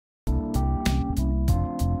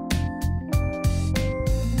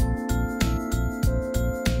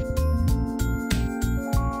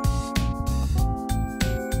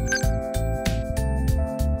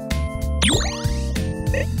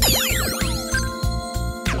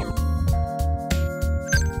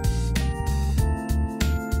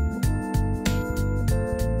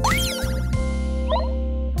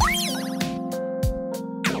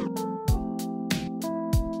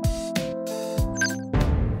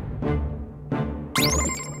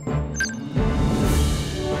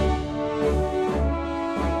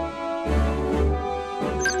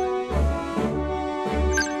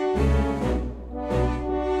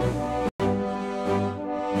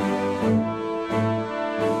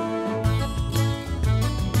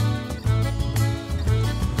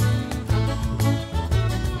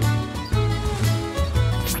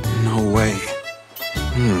No way.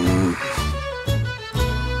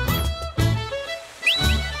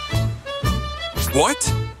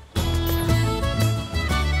 What?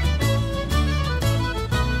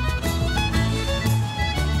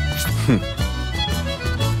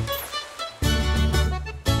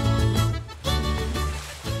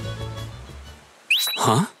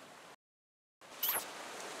 Huh?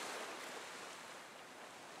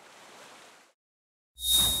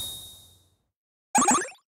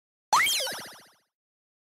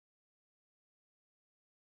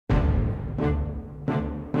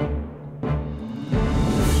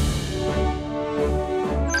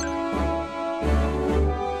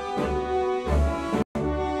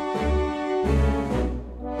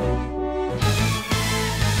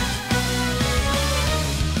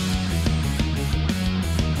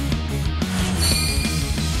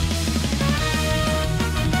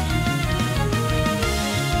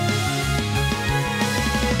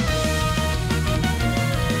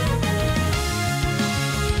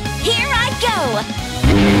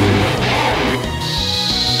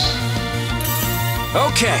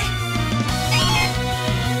 Okay.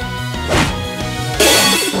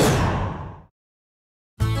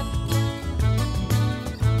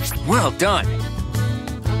 Well done.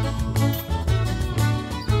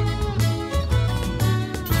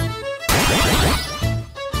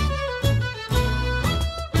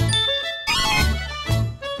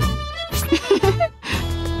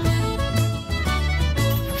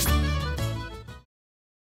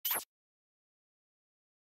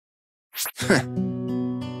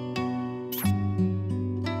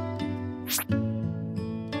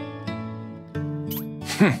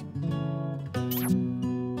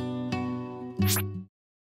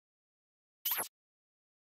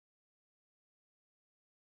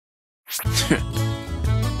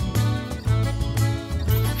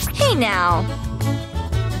 Hey now.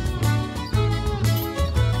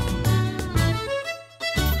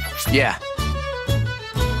 Yeah.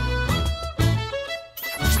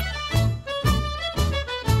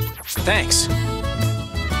 Thanks.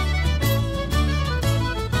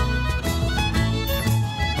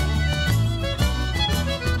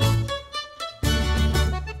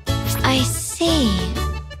 I see.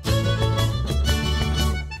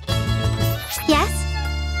 Yes?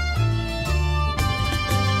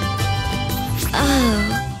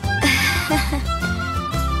 Oh.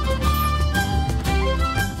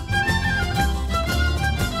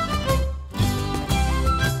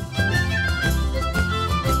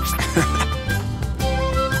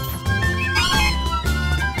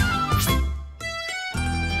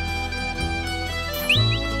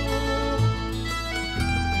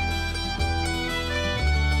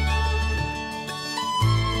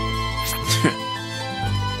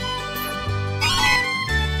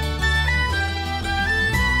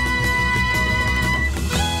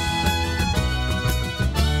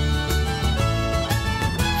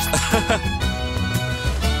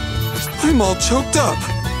 I'm all choked up.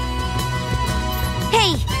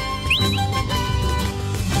 Hey!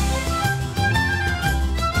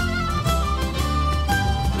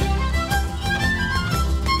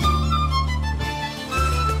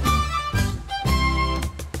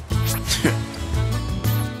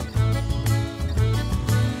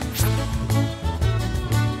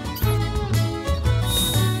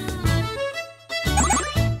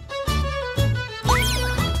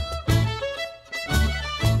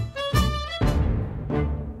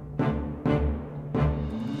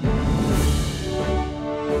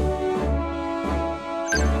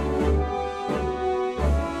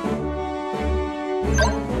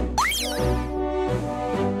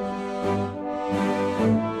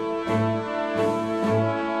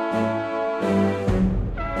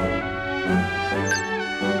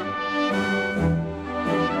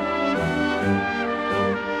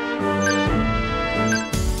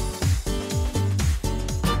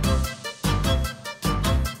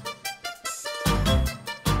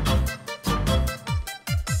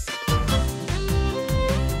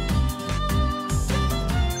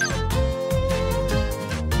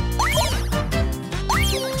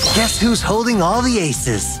 Guess who's holding all the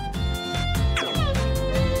aces?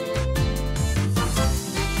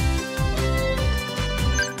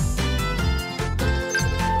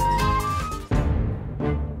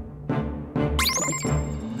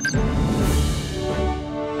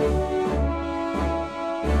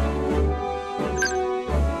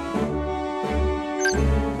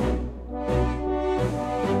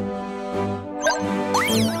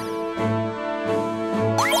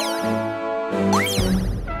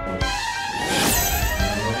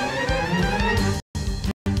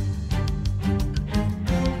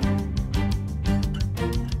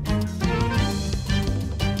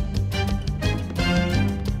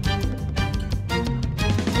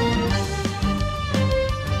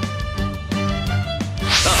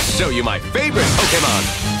 show you my favorite Pokemon!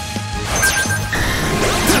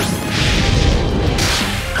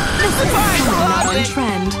 On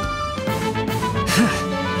trend.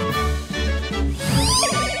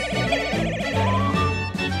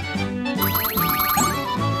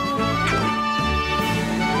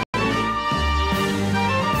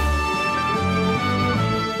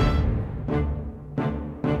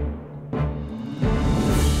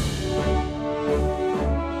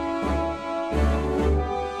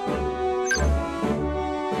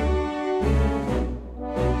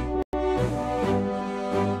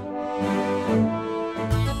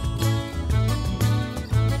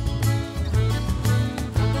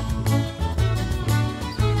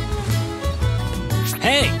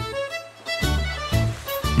 Hey!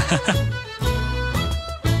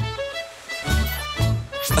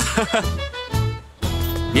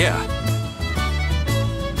 Yeah.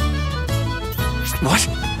 What?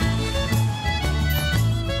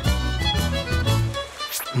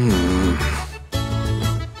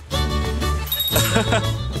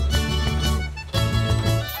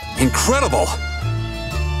 Incredible!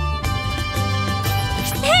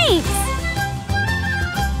 Thanks!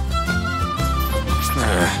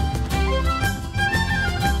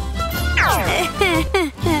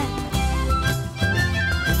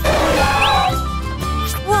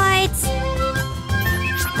 What?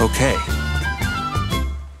 Okay.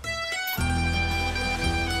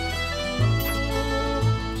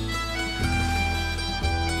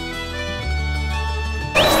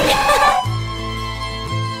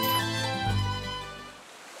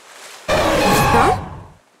 Huh?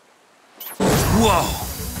 Whoa!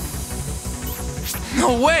 No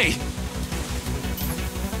way!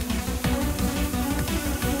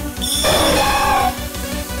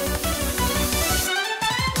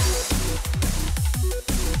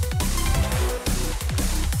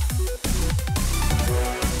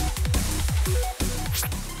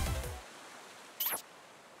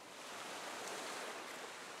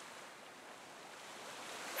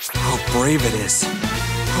 How brave it is.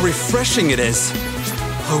 How refreshing it is.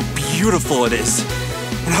 How beautiful it is.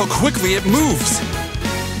 And how quickly it moves.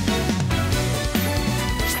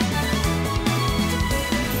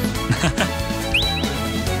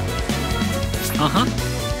 Uh-huh.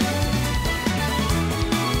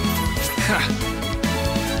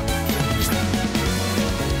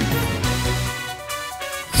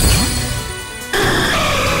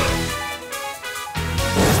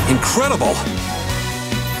 Incredible!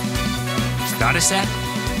 Got a set?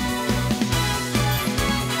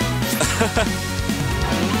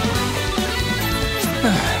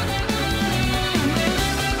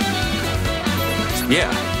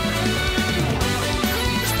 Yeah.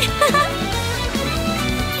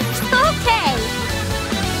 Okay.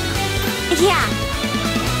 Yeah.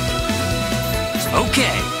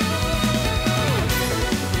 Okay.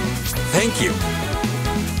 Thank you.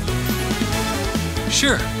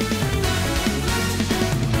 Sure.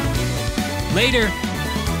 Later.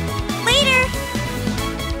 Later.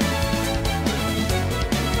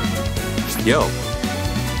 Yo.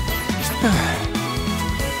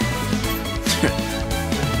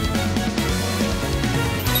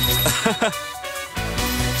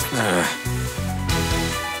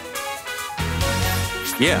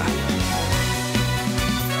 Yeah.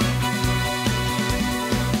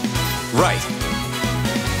 Right.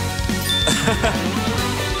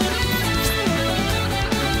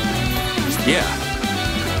 Yeah.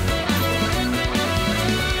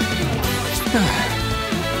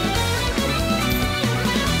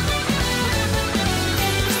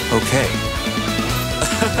 Okay.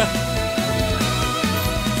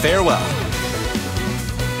 Farewell.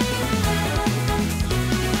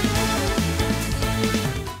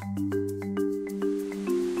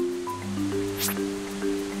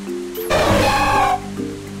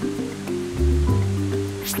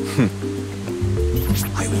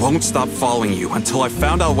 I won't stop following you until I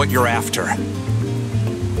found out what you're after.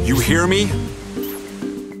 You hear me?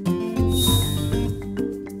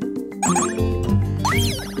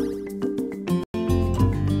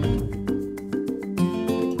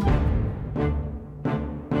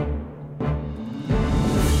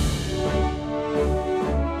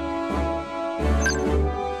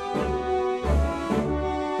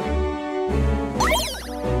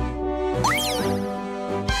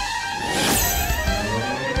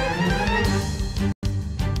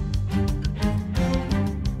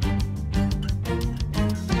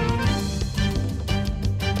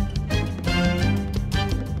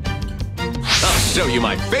 Show you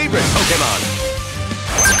my favorite Pokemon!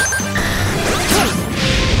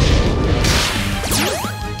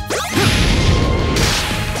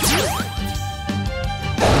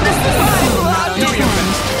 The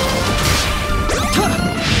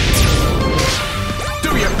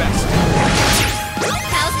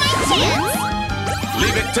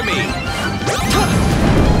it to me!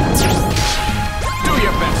 Do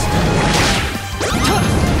your best!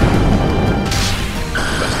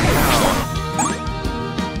 But how?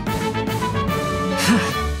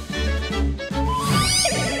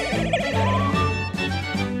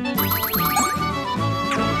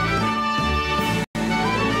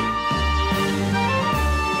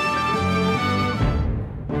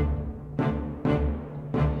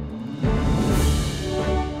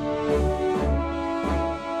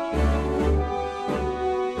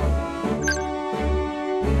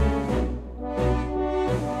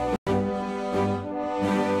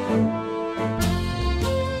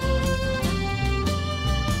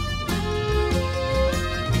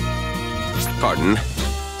 Pardon?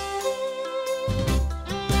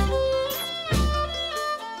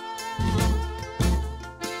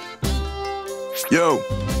 Yo!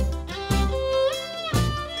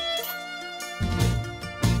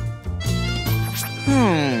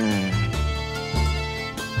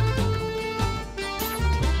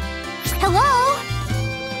 Hello?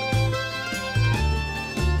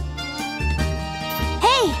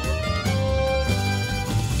 Hey!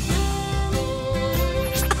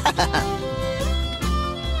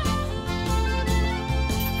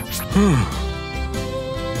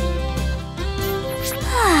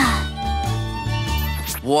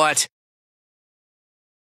 What?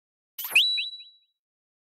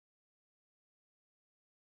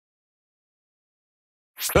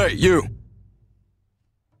 Hey, you!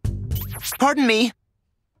 Pardon me.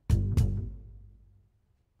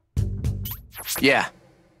 Yeah.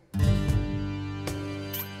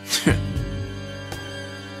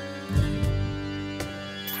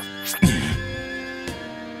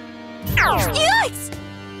 Yikes!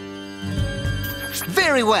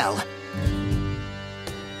 Very well.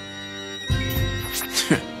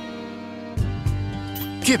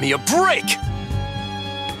 Give me a break!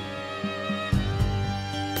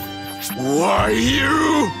 Why,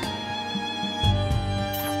 you?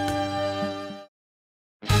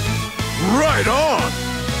 Right on!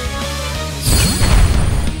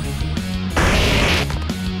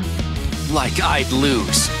 Like I'd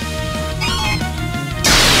lose.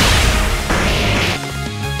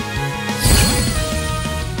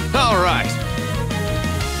 All right.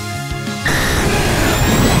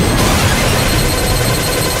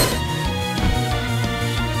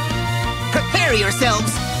 Prepare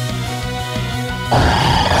yourselves.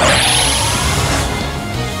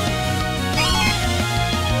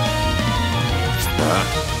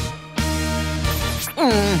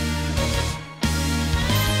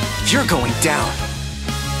 You're going down.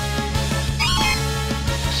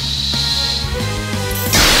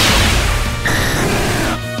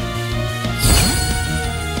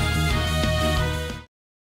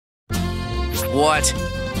 What?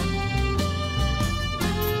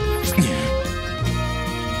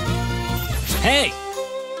 Hey!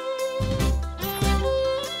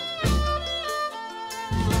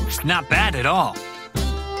 Not bad at all.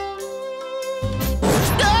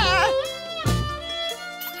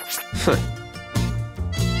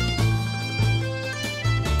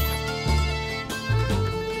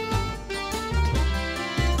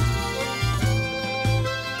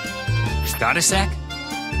 Got a sec?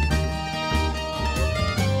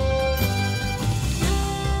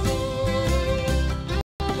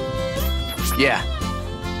 Yeah.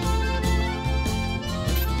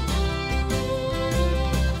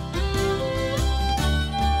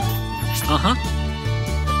 Uh-huh.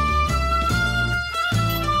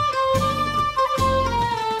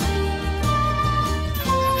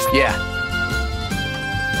 Yeah.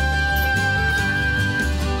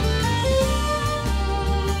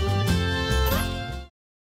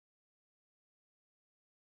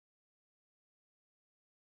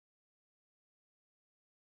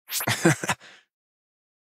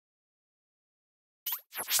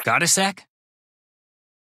 Got a sec?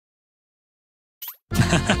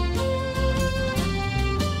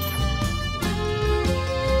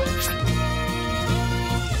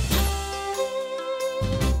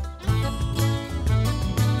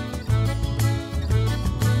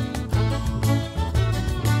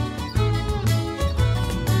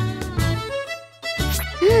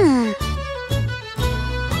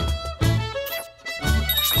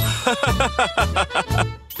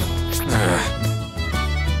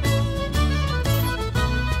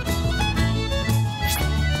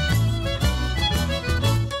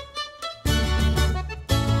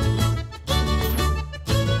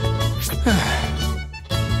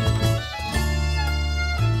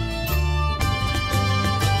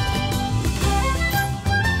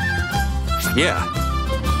 Yeah.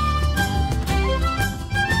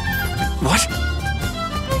 What?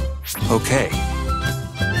 Okay.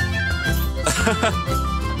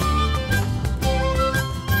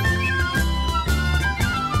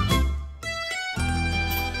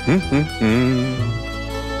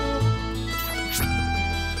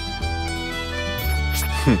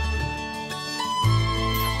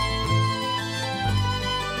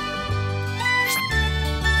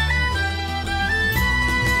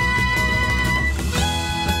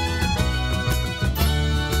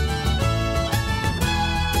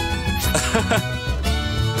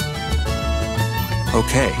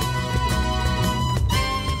 Okay.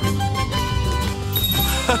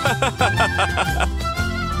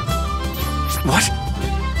 What?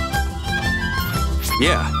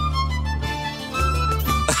 Yeah.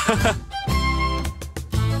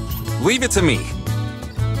 Leave it to me.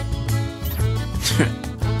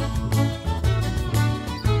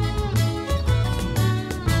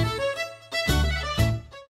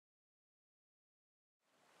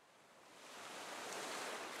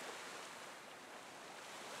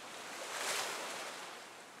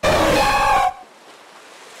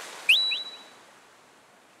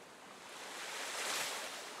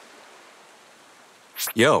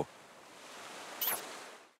 Yo.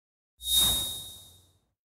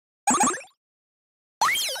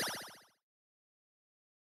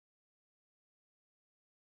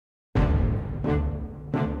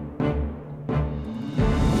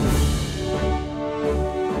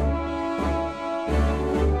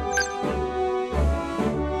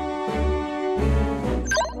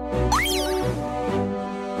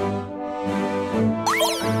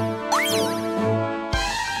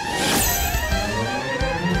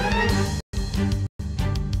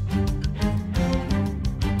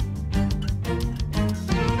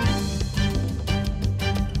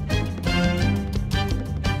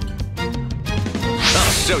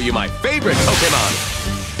 Show you my favorite Pokemon!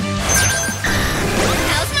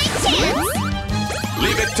 How's my chance?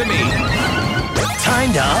 Leave it to me!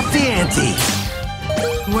 Time to up the ante.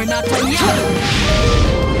 We're not done yet.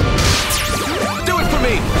 Do it for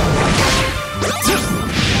me!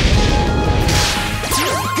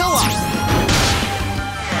 Go on.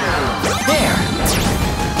 There.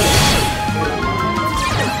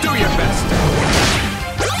 Do your best!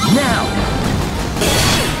 Now.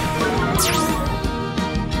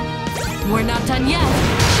 We're not done yet.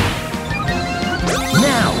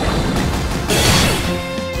 Now.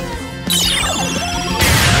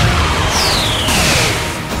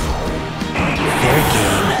 Fair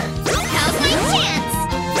game. How's my chance?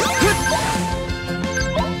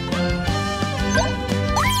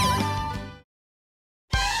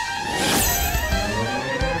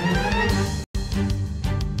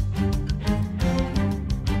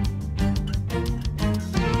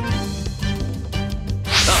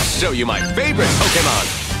 I'll show you my favorite Pokemon!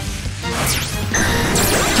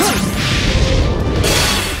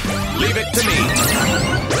 Leave it to me!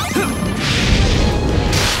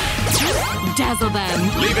 Dazzle them.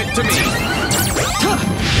 Leave it to me!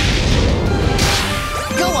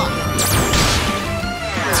 Go on.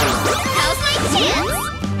 How's my chance?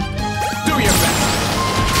 Do your best!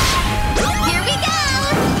 Here we go.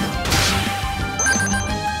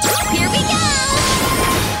 Here we go.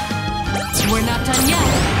 We're not done yet.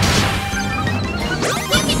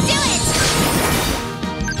 You can do it.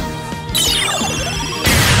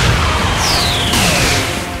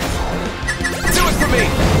 Do it for me!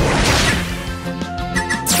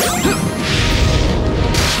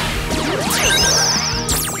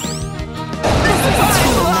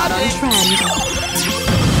 Not on trend.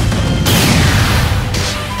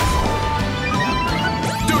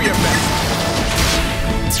 Do your best!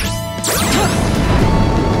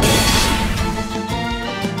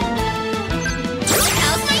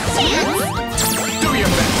 How's my chance? Do your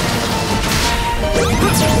best!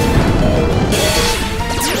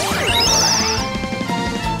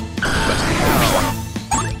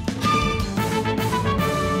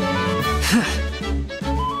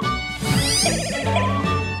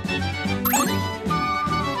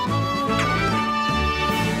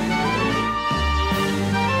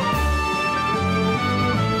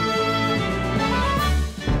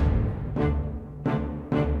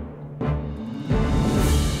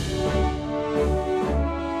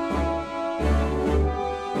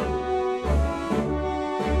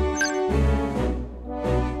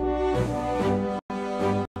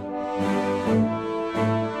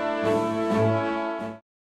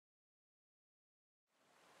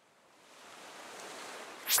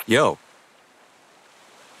 Yo.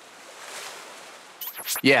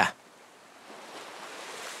 Yeah.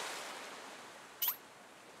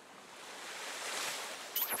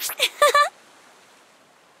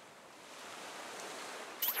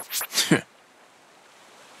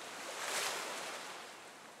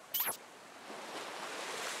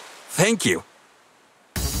 Thank you.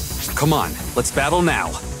 Come on, let's battle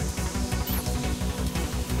now.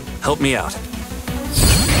 Help me out.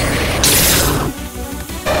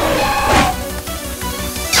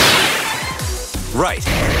 Right.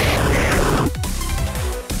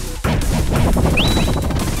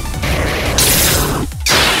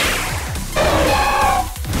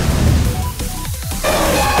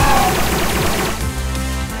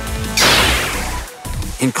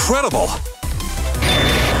 Incredible!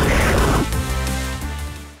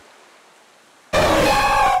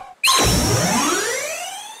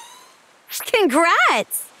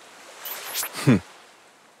 Congrats!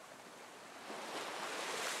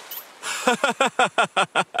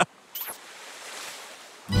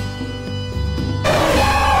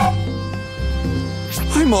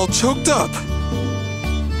 I'm all choked up.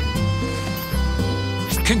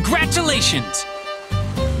 Congratulations!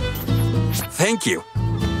 Thank you.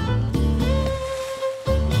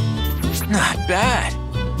 Not bad.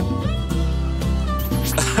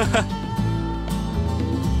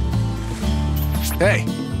 Hey.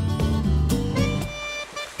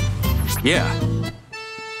 Yeah.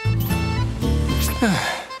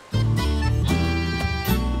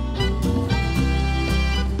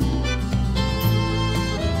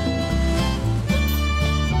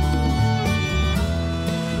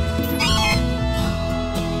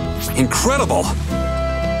 Incredible!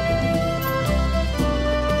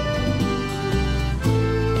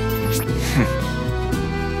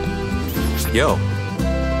 Yo.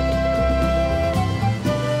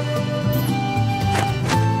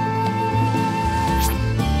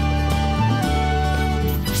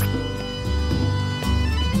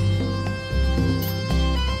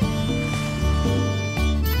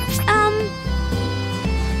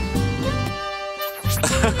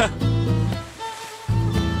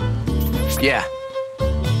 Yeah.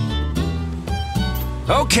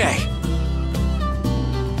 Okay.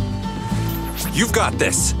 You've got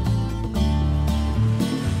this.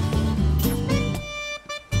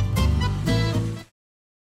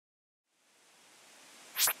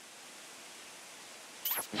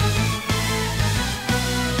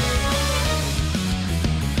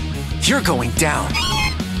 You're going down.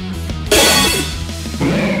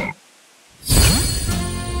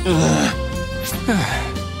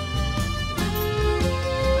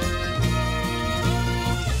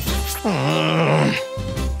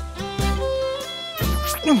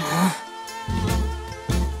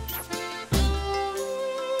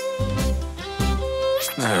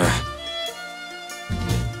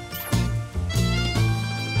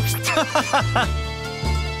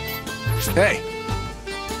 Hey.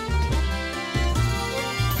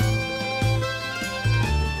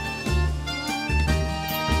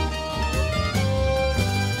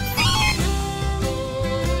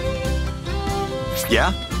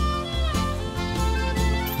 Yeah?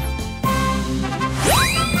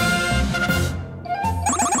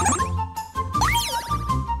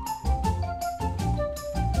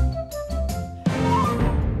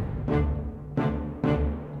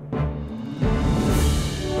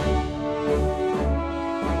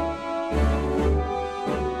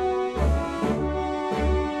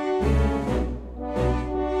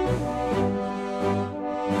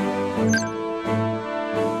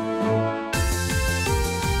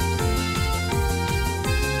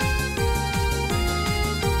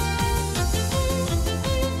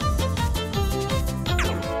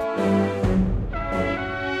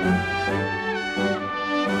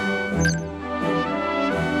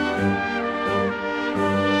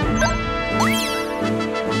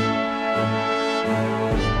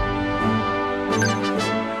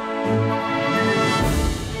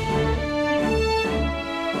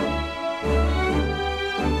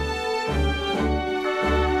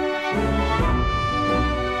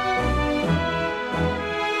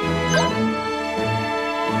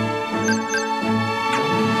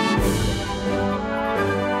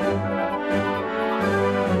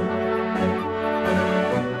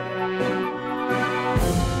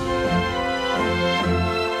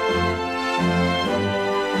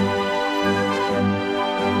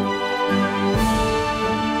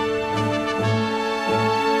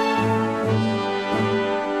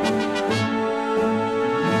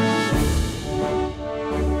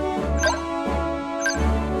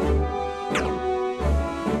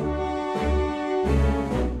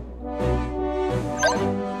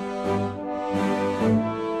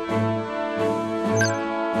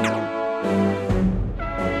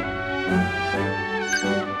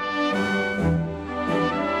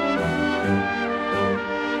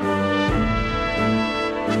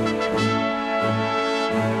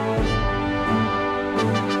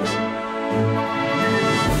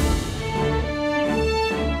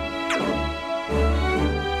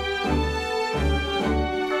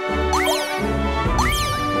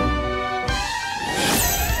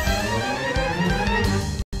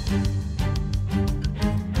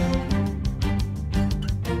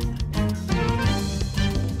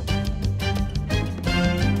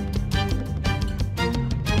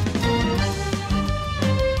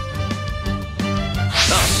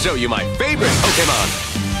 show you my favorite Pokemon!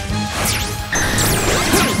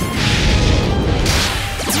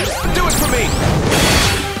 Do it for me!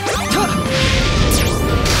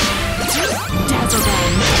 Dazzle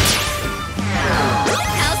them.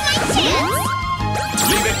 How's my chance?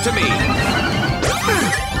 Leave it to me!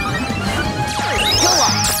 Go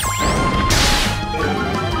up!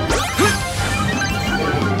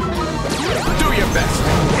 Do your best!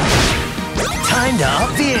 Time to up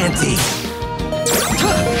the ante.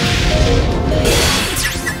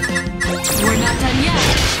 We're not done yet.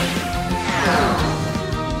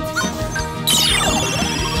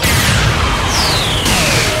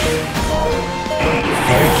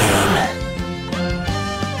 Fair game.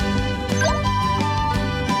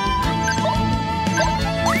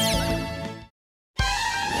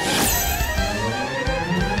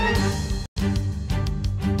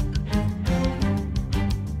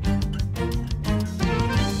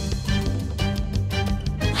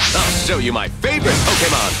 I'll show you my favorite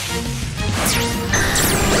Pokemon!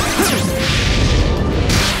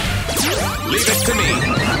 Leave it to me!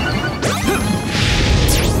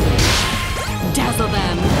 Dazzle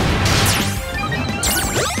them.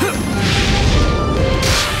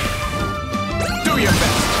 Do your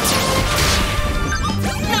best!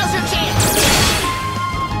 Now's your chance.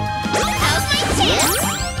 How's my chance?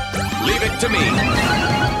 Leave it to me!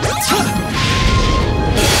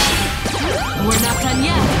 We're not done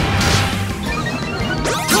yet.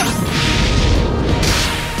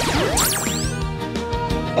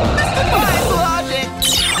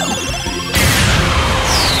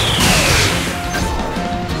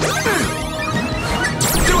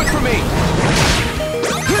 Do it for me!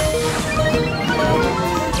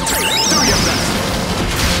 Do your best!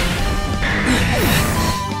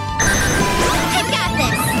 I got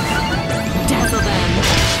this. Dazzle them.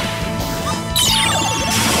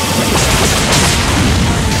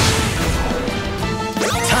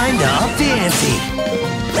 Time to up the ante.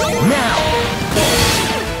 Now.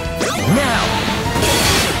 Now.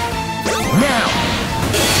 Now.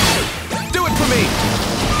 Do it for me!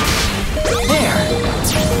 There.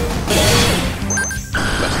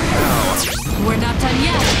 We're not done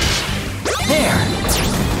yet. There.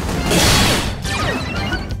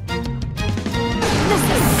 This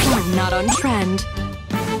is so not on trend.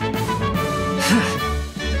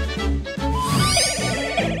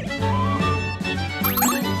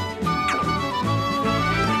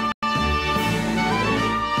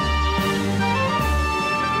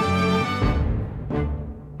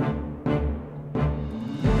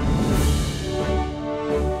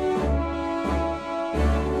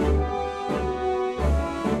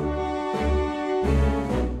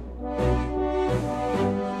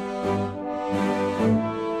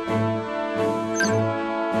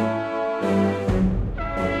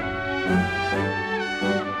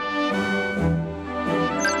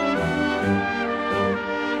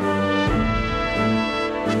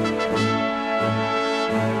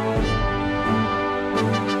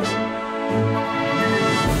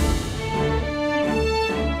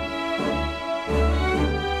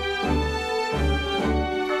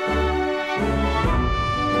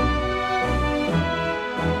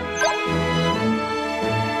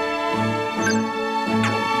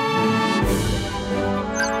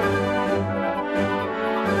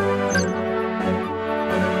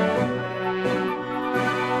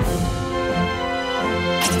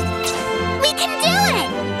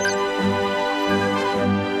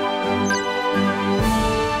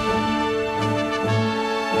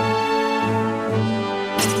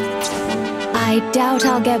 I doubt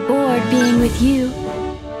I'll get bored being with you.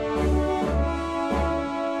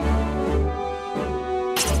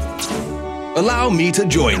 Allow me to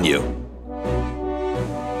join you.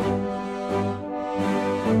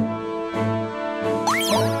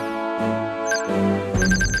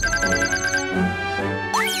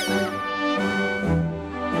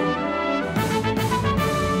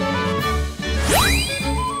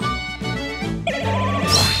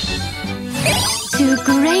 To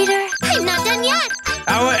greater. I'm not done yet.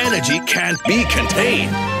 Our energy can't be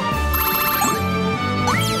contained.